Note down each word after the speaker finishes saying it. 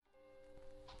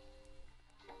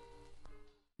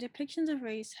depictions of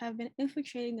race have been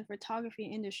infiltrating the photography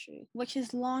industry, which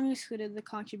has long excluded the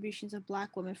contributions of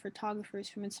Black women photographers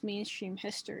from its mainstream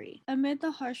history. Amid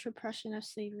the harsh repression of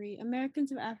slavery,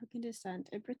 Americans of African descent,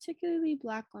 and particularly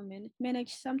Black women,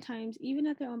 managed sometimes even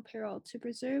at their own peril to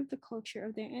preserve the culture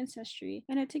of their ancestry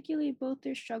and articulate both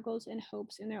their struggles and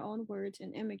hopes in their own words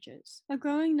and images. A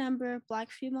growing number of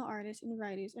Black female artists and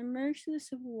writers emerged through the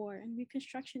Civil War and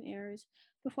Reconstruction eras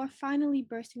before finally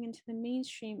bursting into the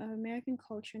mainstream of American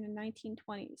culture in the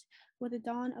 1920s with the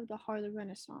dawn of the Harlem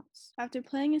Renaissance. After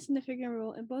playing a significant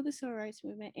role in both the civil rights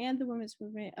movement and the women's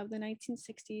movement of the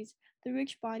 1960s, the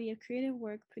rich body of creative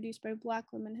work produced by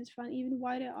Black women has found even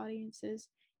wider audiences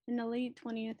in the late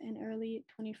 20th and early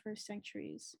 21st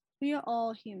centuries. We are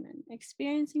all human,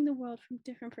 experiencing the world from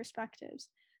different perspectives.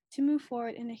 To move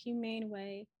forward in a humane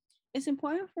way, it's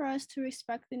important for us to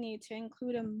respect the need to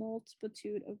include a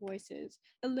multitude of voices,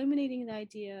 eliminating the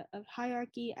idea of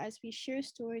hierarchy as we share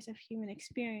stories of human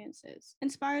experiences.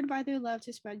 Inspired by their love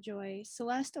to spread joy,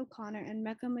 Celeste O'Connor and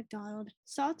Mecca McDonald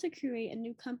sought to create a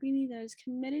new company that is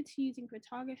committed to using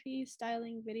photography,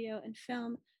 styling, video, and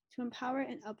film to empower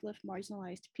and uplift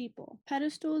marginalized people.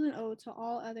 Pedestal is an ode to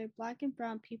all other Black and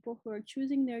Brown people who are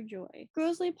choosing their joy.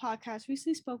 Girlsley Podcast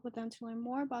recently spoke with them to learn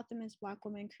more about them as Black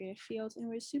women in creative fields, and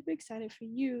we're super excited for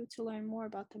you to learn more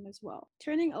about them as well.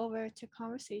 Turning over to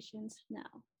conversations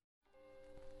now.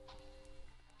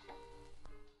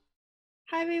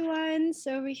 Hi everyone,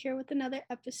 so we're here with another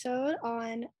episode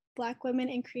on Black women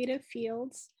in creative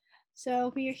fields.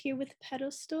 So we are here with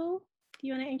Pedestal. Do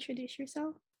you want to introduce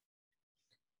yourself?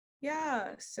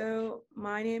 Yeah, so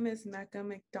my name is Mecca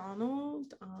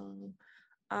McDonald.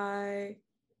 I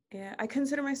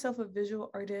consider myself a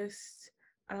visual artist.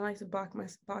 I don't like to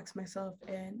box myself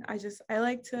in. I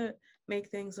like to make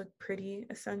things look pretty,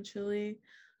 essentially.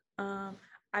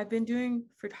 I've been doing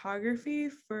photography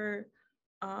for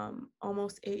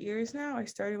almost 8 years now. I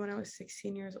started when I was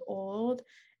 16 years old,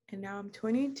 and now I'm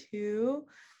 22,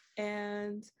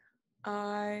 and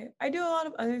I do a lot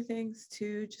of other things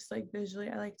too, just like visually.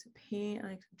 I like to paint, I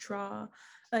like to draw,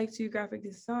 I like to do graphic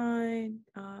design.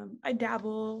 I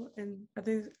dabble in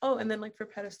other things. Oh, and then like for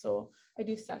Pedestal, I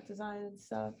do set design and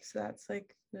stuff. So that's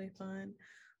like really fun.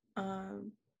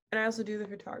 And I also do the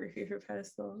photography for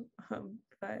Pedestal.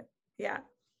 But yeah,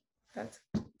 that's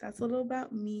a little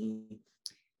about me.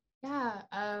 Yeah,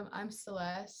 I'm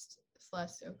Celeste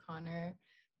O'Connor.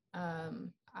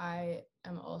 I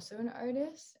am also an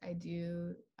artist. I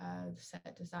do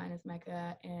set design as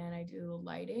Mecca, and I do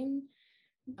lighting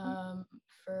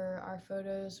for our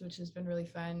photos, which has been really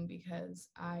fun because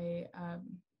I'm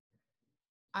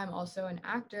also an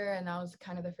actor, and that was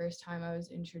kind of the first time I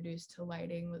was introduced to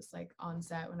lighting, was like on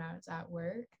set when I was at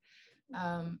work.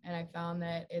 And I found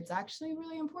that it's actually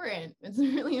really important. It's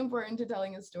really important to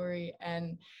telling a story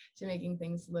and to making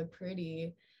things look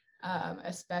pretty,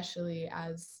 especially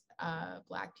as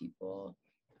Black people.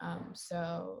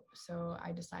 So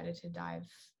I decided to dive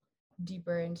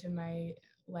deeper into my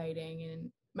lighting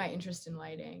and my interest in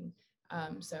lighting.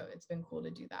 So it's been cool to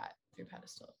do that through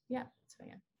Pedestal. Yeah, that's who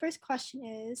I am. First question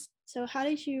is, so how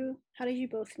did you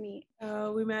both meet?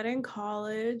 We met in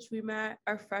college. We met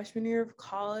our freshman year of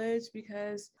college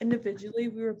because individually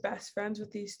we were best friends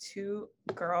with these two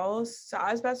girls. So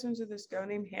I was best friends with this girl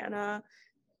named Hannah,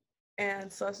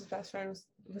 and Celeste was best friends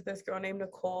with this girl named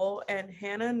Nicole. And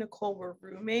Hannah and Nicole were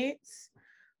roommates.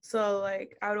 So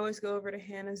like I would always go over to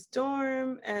Hannah's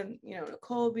dorm, and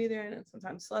Nicole would be there, and then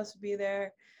sometimes Celeste would be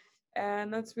there.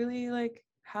 And that's really like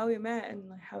how we met and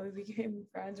like how we became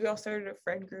friends. We all started a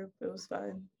friend group. It was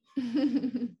fun.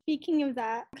 Speaking of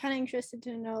that, I'm kind of interested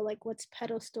to know like what's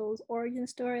Pedestal's origin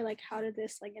story? Like how did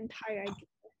this like entire idea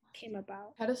came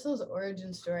about? Pedestal's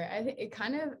origin story, I think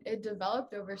it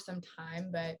developed over some time,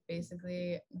 but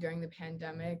basically during the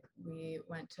pandemic, we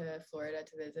went to Florida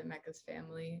to visit Mecca's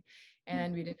family,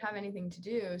 and we didn't have anything to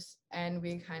do, and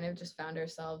we kind of just found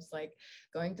ourselves like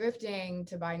going thrifting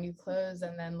to buy new clothes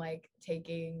and then like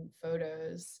taking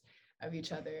photos of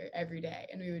each other every day.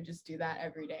 And we would just do that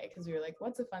every day because we were like,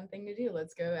 what's a fun thing to do?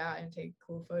 Let's go out and take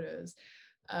cool photos.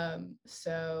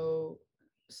 So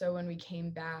when we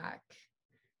came back,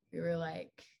 we were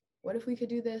like, what if we could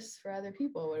do this for other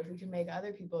people? What if we could make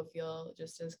other people feel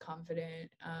just as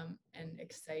confident and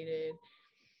excited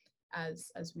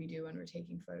as we do when we're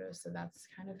taking photos? So that's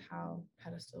kind of how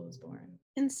Pedestal was born.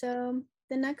 And so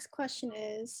the next question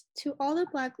is, to all the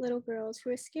Black little girls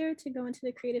who are scared to go into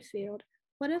the creative field,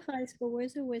 what advice or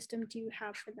words of wisdom do you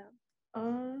have for them?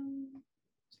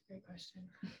 It's a great question.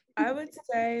 I would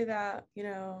say that,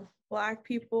 Black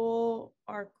people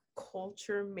are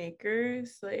culture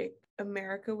makers. Like,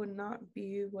 America would not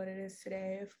be what it is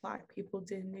today if Black people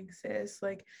didn't exist.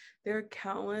 Like, there are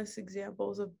countless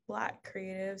examples of Black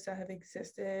creatives that have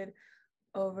existed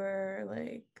over,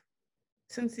 like,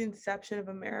 since the inception of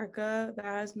America, that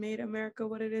has made America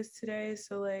what it is today.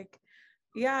 So, like,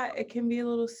 yeah, it can be a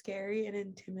little scary and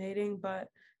intimidating, but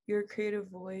your creative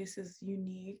voice is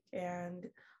unique and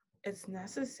it's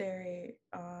necessary.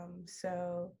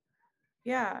 So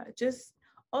yeah, just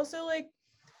also, like,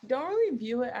 don't really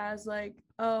view it as like,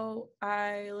 oh,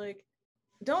 I like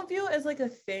don't view it as like a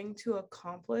thing to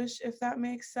accomplish, if that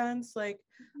makes sense. Like,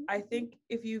 I think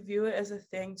if you view it as a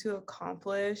thing to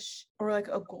accomplish or like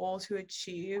a goal to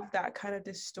achieve, that kind of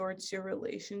distorts your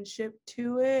relationship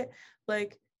to it.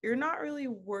 Like, you're not really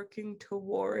working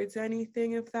towards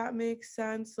anything, if that makes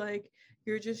sense. Like,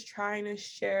 you're just trying to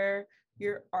share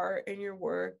your art and your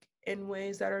work in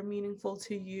ways that are meaningful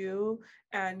to you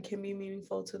and can be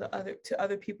meaningful to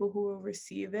other people who will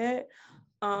receive it.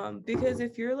 Because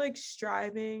if you're like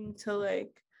striving to,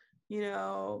 like, you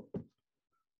know,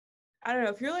 I don't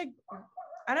know, if you're like,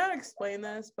 I don't explain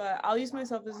this, but I'll use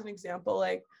myself as an example.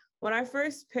 Like, when I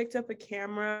first picked up a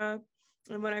camera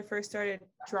and when I first started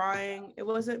drawing, it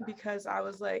wasn't because I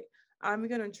was like, I'm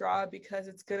gonna draw because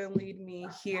it's gonna lead me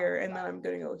here and then I'm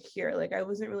gonna go here. Like, I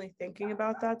wasn't really thinking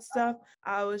about that stuff.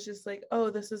 I was just like, oh,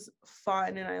 this is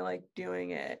fun and I like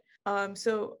doing it.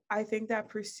 So I think that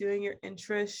pursuing your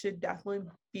interests should definitely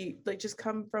be like just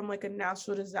come from like a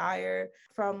natural desire,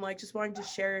 from like just wanting to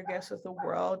share your gifts with the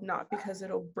world, not because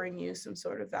it'll bring you some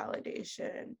sort of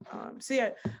validation. So yeah,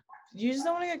 you just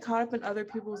don't want to get caught up in other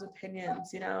people's opinions,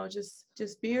 you know,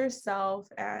 just be yourself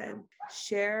and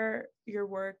share your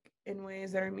work in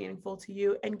ways that are meaningful to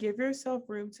you and give yourself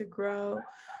room to grow.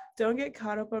 Don't get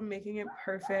caught up on making it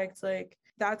perfect. Like,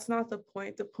 that's not the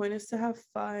point. The point is to have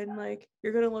fun. Like,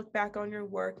 you're going to look back on your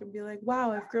work and be like,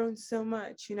 wow, I've grown so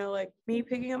much. You know, like me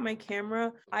picking up my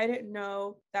camera, I didn't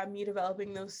know that me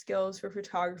developing those skills for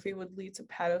photography would lead to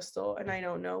Pedestal. And I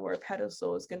don't know where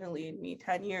Pedestal is going to lead me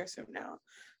 10 years from now.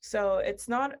 So it's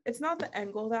not the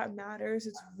end goal that matters.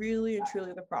 It's really and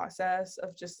truly the process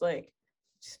of just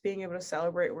being able to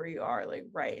celebrate where you are like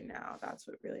right now. That's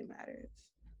what really matters.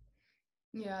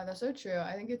 Yeah, that's so true.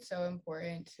 I think it's so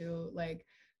important to like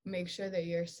make sure that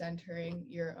you're centering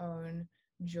your own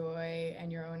joy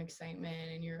and your own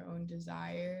excitement and your own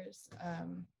desires.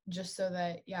 Just so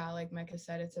that, yeah, like Mecca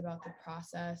said, it's about the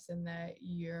process and that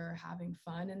you're having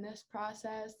fun in this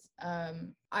process.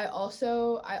 I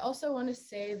also want to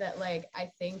say that like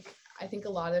I think a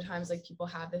lot of the times like people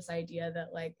have this idea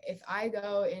that like if I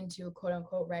go into a quote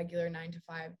unquote regular 9 to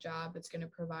 5 job that's going to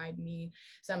provide me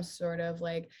some sort of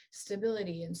like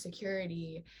stability and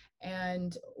security.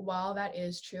 And while that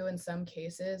is true in some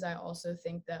cases, I also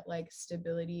think that like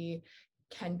stability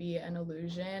can be an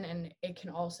illusion and it can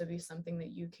also be something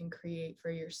that you can create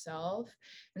for yourself.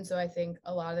 And so I think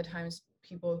a lot of the times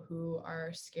people who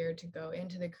are scared to go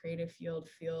into the creative field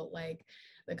feel like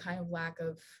the kind of lack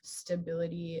of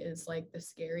stability is like the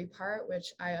scary part,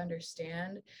 which I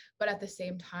understand. But at the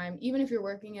same time, even if you're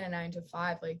working in a 9 to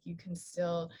 5, like you can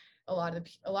still a lot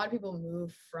of people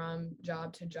move from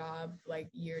job to job like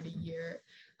year to year.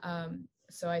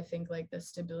 So I think like the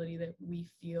stability that we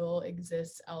feel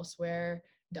exists elsewhere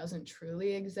doesn't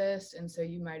truly exist. And so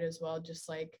you might as well just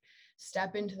like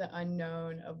step into the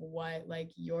unknown of what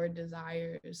like your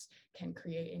desires can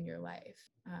create in your life.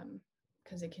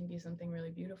 Because it can be something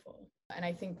really beautiful. And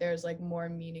I think there's like more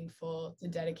meaningful to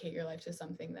dedicate your life to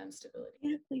something than stability.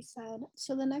 Beautifully said.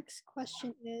 So the next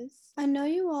question is, I know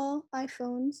you all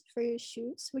iPhones for your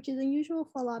shoots, which is unusual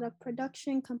for a lot of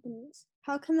production companies.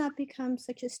 How can that become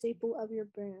such a staple of your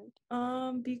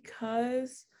brand?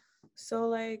 Because so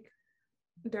like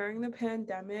during the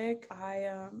pandemic, I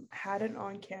had an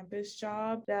on-campus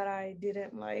job that I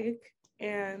didn't like.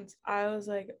 And I was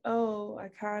like, oh, I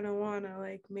kind of want to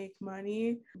like make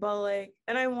money, but like,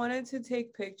 and I wanted to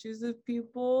take pictures of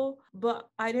people, but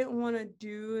I didn't want to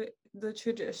do the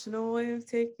traditional way of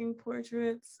taking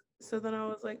portraits. So then I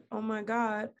was like, oh my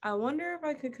God, I wonder if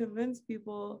I could convince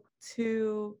people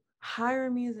to hire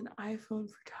me as an iPhone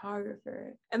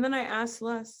photographer. And then I asked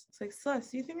Celeste, it's like, Celeste,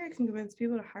 do you think I can convince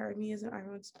people to hire me as an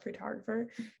iPhone photographer?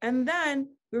 And then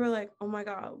we were like, oh my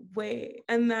God, wait.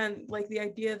 And then like the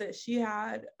idea that she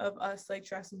had of us like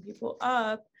dressing people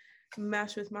up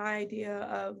meshed with my idea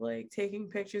of like taking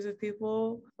pictures of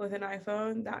people with an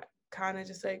iPhone. That kind of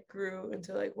just like grew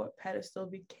into like what Pedestal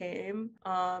became.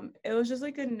 It was just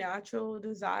like a natural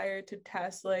desire to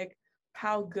test like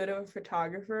how good of a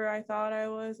photographer I thought I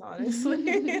was,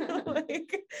 honestly.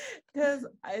 Like, because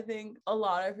I think a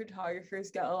lot of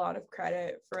photographers get a lot of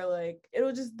credit for like,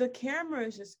 the camera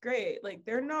is just great. Like,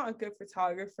 they're not a good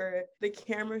photographer. The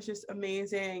camera is just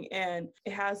amazing, and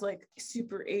it has like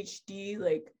super HD,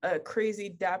 like a crazy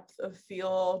depth of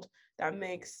field that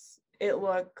makes it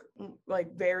look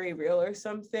like very real or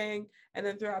something. And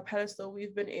then throughout Pedestal,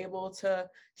 we've been able to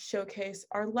showcase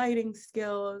our lighting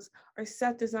skills, our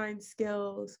set design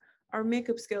skills, our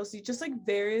makeup skills, just like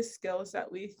various skills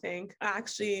that we think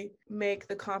actually make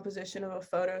the composition of a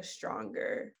photo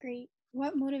stronger. Great.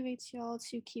 What motivates y'all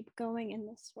to keep going in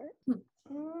this work?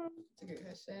 That's a good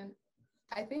question.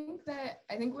 I think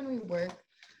when we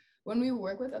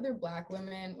work with other Black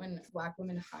women, when Black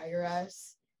women hire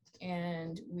us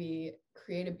and we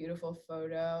create a beautiful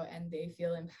photo and they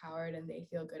feel empowered and they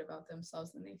feel good about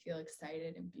themselves and they feel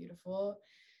excited and beautiful,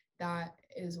 that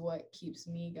is what keeps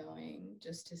me going,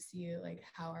 just to see like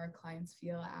how our clients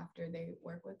feel after they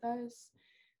work with us.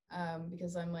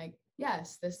 Because I'm like,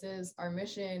 yes, this is our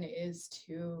mission, is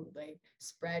to like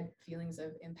spread feelings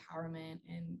of empowerment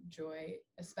and joy,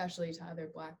 especially to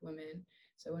other Black women.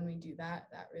 So when we do that,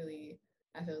 that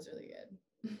feels really good.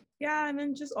 Yeah, and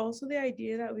then just also the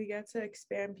idea that we get to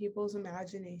expand people's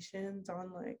imaginations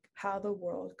on like how the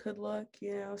world could look.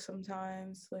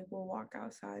 Sometimes like we'll walk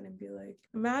outside and be like,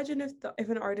 imagine if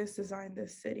an artist designed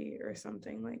this city or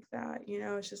something like that.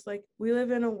 It's just like we live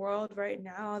in a world right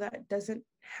now that doesn't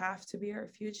have to be our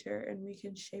future, and we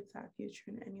can shape that future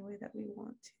in any way that we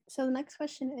want to. So the next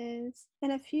question is, in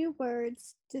a few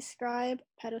words, describe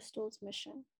Pedestal's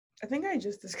mission. I think I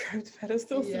just described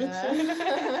Pedestal's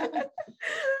mission.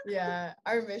 Yeah,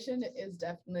 our mission is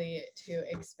definitely to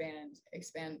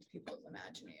expand people's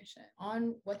imagination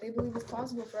on what they believe is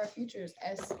possible for our futures,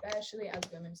 especially as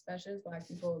women, especially as Black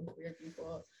people and queer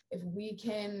people. If we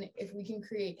can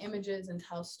create images and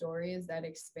tell stories that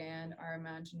expand our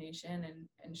imagination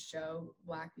and show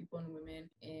Black people and women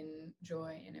in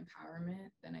joy and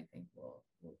empowerment, then I think we'll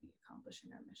be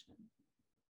accomplishing our mission.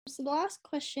 So the last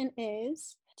question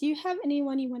is, do you have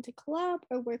anyone you want to collab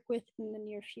or work with in the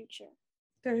near future?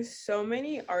 There's so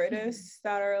many artists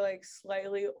that are like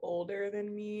slightly older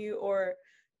than me or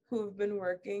who've been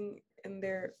working in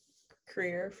their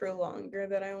career for longer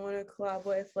that I want to collab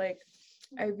with. Like,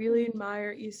 I really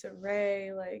admire Issa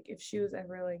Rae. Like, if she was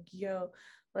ever like, yo,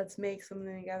 let's make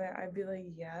something together, I'd be like,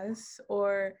 yes.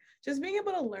 Or just being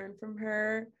able to learn from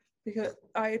her, because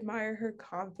I admire her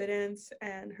confidence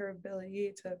and her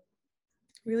ability to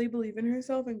really believe in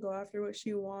herself and go after what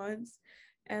she wants.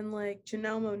 And like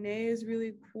Janelle Monáe is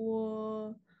really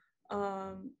cool.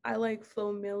 I like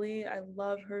Flo Milli. I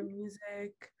love her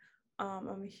music.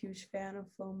 I'm a huge fan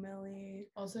of Flo Milli.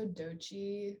 Also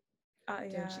Doechii.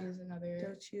 Doechii is another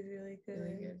Doechii is really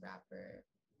good rapper.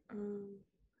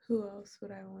 Who else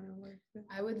would I want to work with?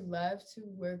 I would love to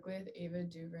work with Ava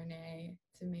DuVernay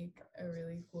to make a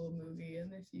really cool movie in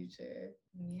the future.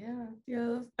 Yeah.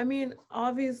 I mean,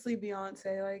 obviously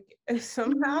Beyonce. Like, if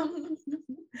somehow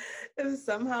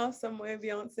some way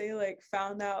Beyonce like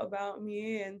found out about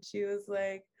me and she was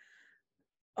like,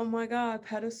 oh my God,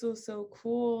 Pedestal's so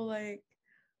cool. Like,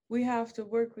 we have to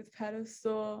work with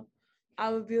Pedestal.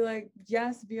 I would be like,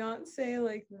 yes, Beyonce.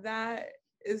 Like, that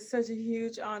is such a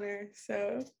huge honor.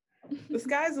 So the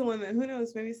sky's the limit. Who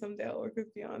knows? Maybe someday I'll work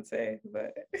with Beyonce.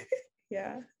 But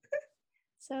yeah.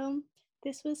 So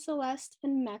this was Celeste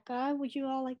and Mecca. Would you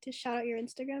all like to shout out your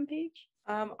Instagram page?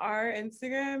 Our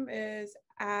Instagram is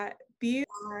at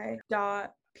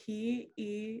by.pedestal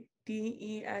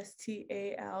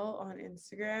on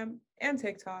Instagram and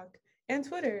TikTok and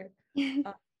Twitter.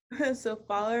 So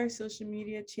follow our social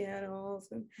media channels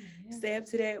and stay up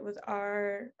to date with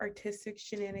our artistic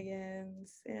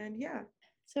shenanigans. And yeah.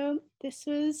 So this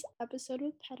was episode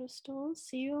with Pedestal.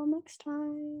 See you all next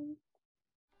time.